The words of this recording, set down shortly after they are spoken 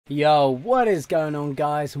Yo, what is going on,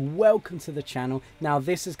 guys? Welcome to the channel. Now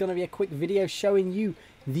this is going to be a quick video showing you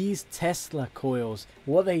these Tesla coils,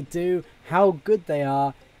 what they do, how good they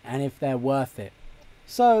are, and if they're worth it.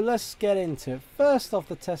 So let's get into it. First off,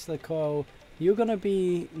 the Tesla coil, you're going to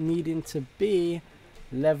be needing to be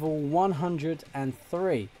level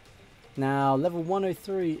 103. Now level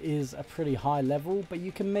 103 is a pretty high level, but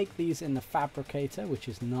you can make these in the fabricator, which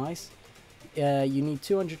is nice. You need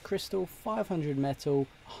 200 crystal, 500 metal,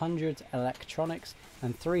 100 electronics,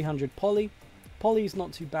 and 300 poly. Poly is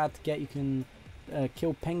not too bad to get. You can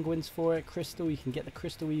kill penguins for it. Crystal, you can get the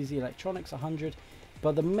crystal easy. Electronics 100,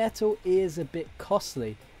 but the metal is a bit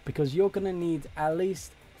costly because you're going to need at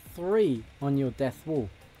least 3 on your death wall,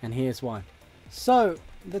 and here's why. So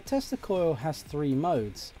the Tesla coil has 3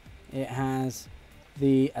 modes. It has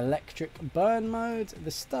the electric burn mode, the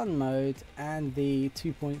stun mode, and the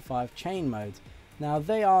 2.5 chain mode. Now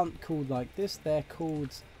they aren't called like this, they're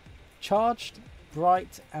called charged,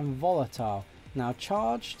 bright, and volatile. Now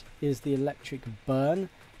charged is the electric burn,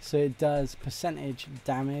 so it does percentage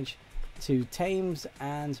damage to tames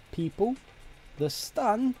and people. The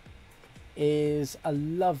stun is a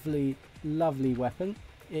lovely weapon.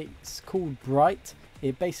 It's called bright.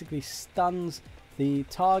 It basically stuns the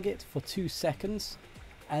target for 2 seconds.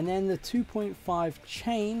 And then the 2.5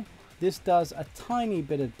 chain, this does a tiny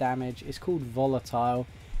bit of damage. It's called volatile,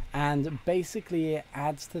 and basically it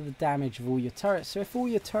adds to the damage of all your turrets. So if all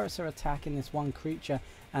your turrets are attacking this one creature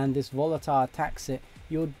and this volatile attacks it,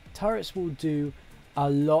 your turrets will do a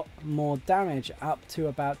lot more damage, up to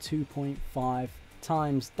about 2.5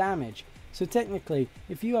 times damage. So technically,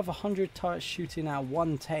 if you have 100 turrets shooting out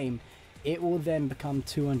one tame, it will then become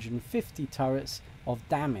 250 turrets of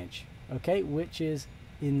damage, okay, which is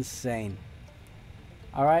insane.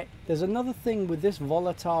 Alright, there's another thing with this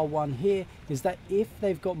volatile one here, is that if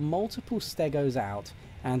they've got multiple stegos out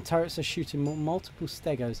and turrets are shooting multiple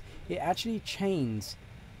stegos, it actually chains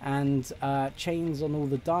and chains on all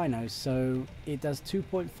the dinos, so it does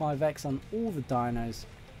 2.5x on all the dinos,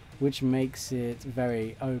 which makes it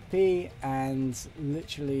very OP, and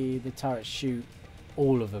literally the turrets shoot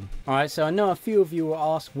all of them. Alright, so I know a few of you will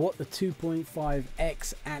ask what the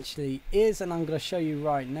 2.5x actually is, and I'm going to show you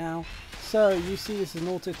right now. So you see this is an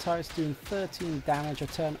auto turret doing 13 damage. I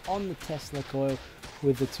turn on the Tesla coil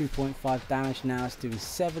with the 2.5 damage. Now it's doing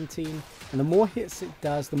 17, and the more hits it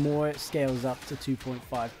does, the more it scales up to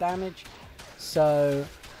 2.5 damage. So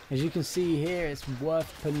as you can see here, it's worth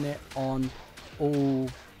putting it on all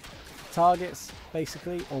targets,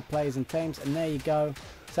 basically, all players and tames, and there you go.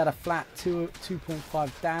 It's at a flat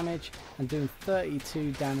 2.5 damage and doing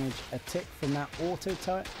 32 damage a tick from that auto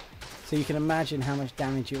turret. So you can imagine how much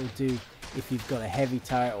damage it will do if you've got a heavy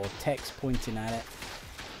turret or text pointing at it.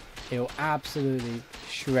 It will absolutely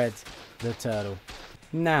shred the turtle.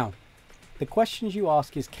 Now, the questions you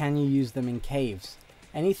ask is, can you use them in caves?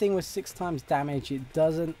 Anything with 6 times damage, it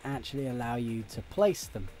doesn't actually allow you to place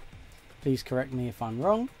them. Please correct me if I'm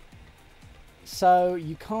wrong. So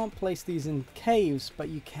you can't place these in caves, but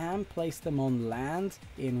you can place them on land,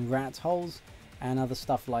 in rat holes and other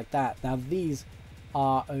stuff like that. Now these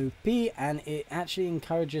are OP, and it actually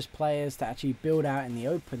encourages players to actually build out in the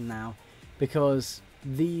open now, because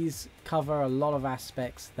these cover a lot of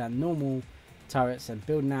aspects that normal turrets and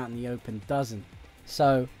building out in the open doesn't.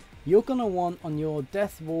 So you're going to want on your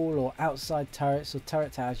death wall or outside turrets or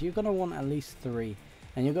turret towers, you're going to want at least 3,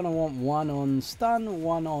 and you're going to want 1 on stun,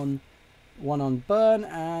 1 on burn,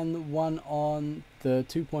 and 1 on the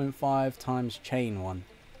 2.5 times chain one.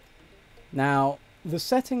 Now the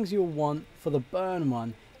settings you'll want for the burn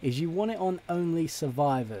one is you want it on only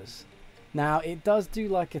survivors. Now it does do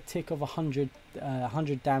like a tick of 100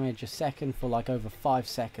 damage a second for like over 5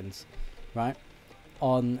 seconds, right,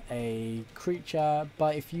 on a creature,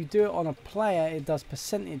 but if you do it on a player, it does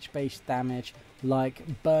percentage based damage,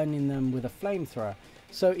 like burning them with a flamethrower.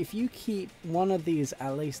 So if you keep one of these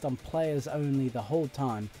at least on players only the whole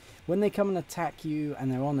time, when they come and attack you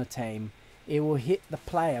and they're on a tame, it will hit the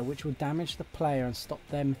player, which will damage the player and stop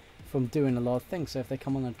them from doing a lot of things. So if they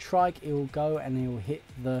come on a trike, it will go and it will hit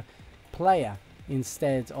the player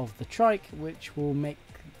instead of the trike, which will make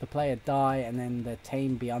the player die, and then the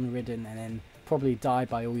tame be unridden and then probably die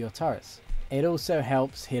by all your turrets. It also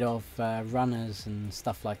helps hit off runners and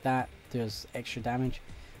stuff like that, does extra damage.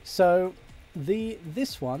 So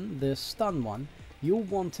this one, the stun one, you'll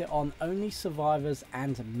want it on only survivors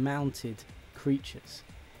and mounted creatures.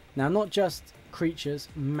 Now not just creatures,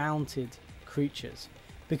 mounted creatures,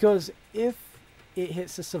 because if it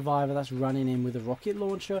hits a survivor that's running in with a rocket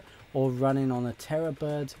launcher, or running on a terror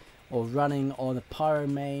bird, or running on a pyro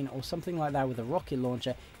main or something like that with a rocket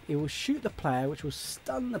launcher, it will shoot the player, which will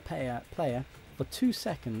stun the player for 2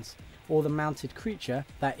 seconds, or the mounted creature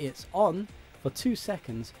that it's on for 2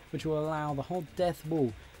 seconds, which will allow the whole death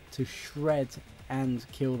wall to shred and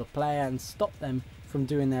kill the player and stop them from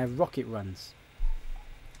doing their rocket runs.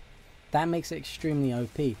 That makes it extremely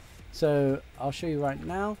OP. So I'll show you right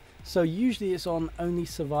now. So usually it's on only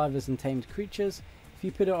survivors and tamed creatures. If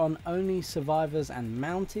you put it on only survivors and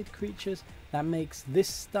mounted creatures, that makes this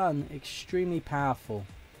stun extremely powerful.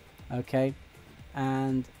 Okay,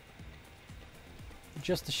 and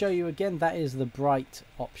just to show you again, that is the bright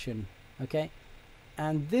option. Okay,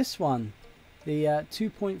 and this one, the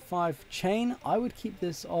 2.5 chain, I would keep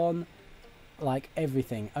this on like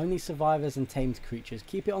everything, only survivors and tamed creatures.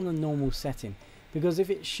 Keep it on the normal setting, because if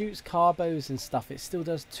it shoots carbos and stuff, it still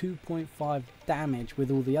does 2.5 damage with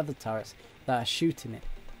all the other turrets that are shooting it.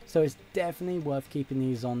 So it's definitely worth keeping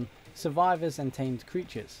these on survivors and tamed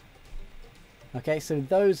creatures. Okay, so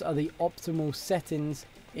those are the optimal settings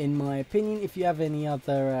in my opinion. If you have any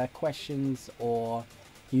other questions, or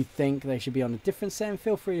you think they should be on a different setting,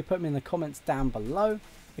 feel free to put them in the comments down below.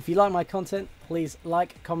 If you like my content, please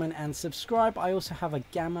like, comment and subscribe. I also have a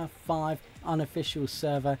Gamma 5 unofficial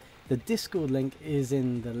server. The Discord link is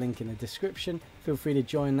in the link in the description. Feel free to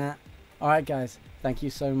join that. Alright guys, thank you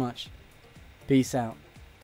so much. Peace out.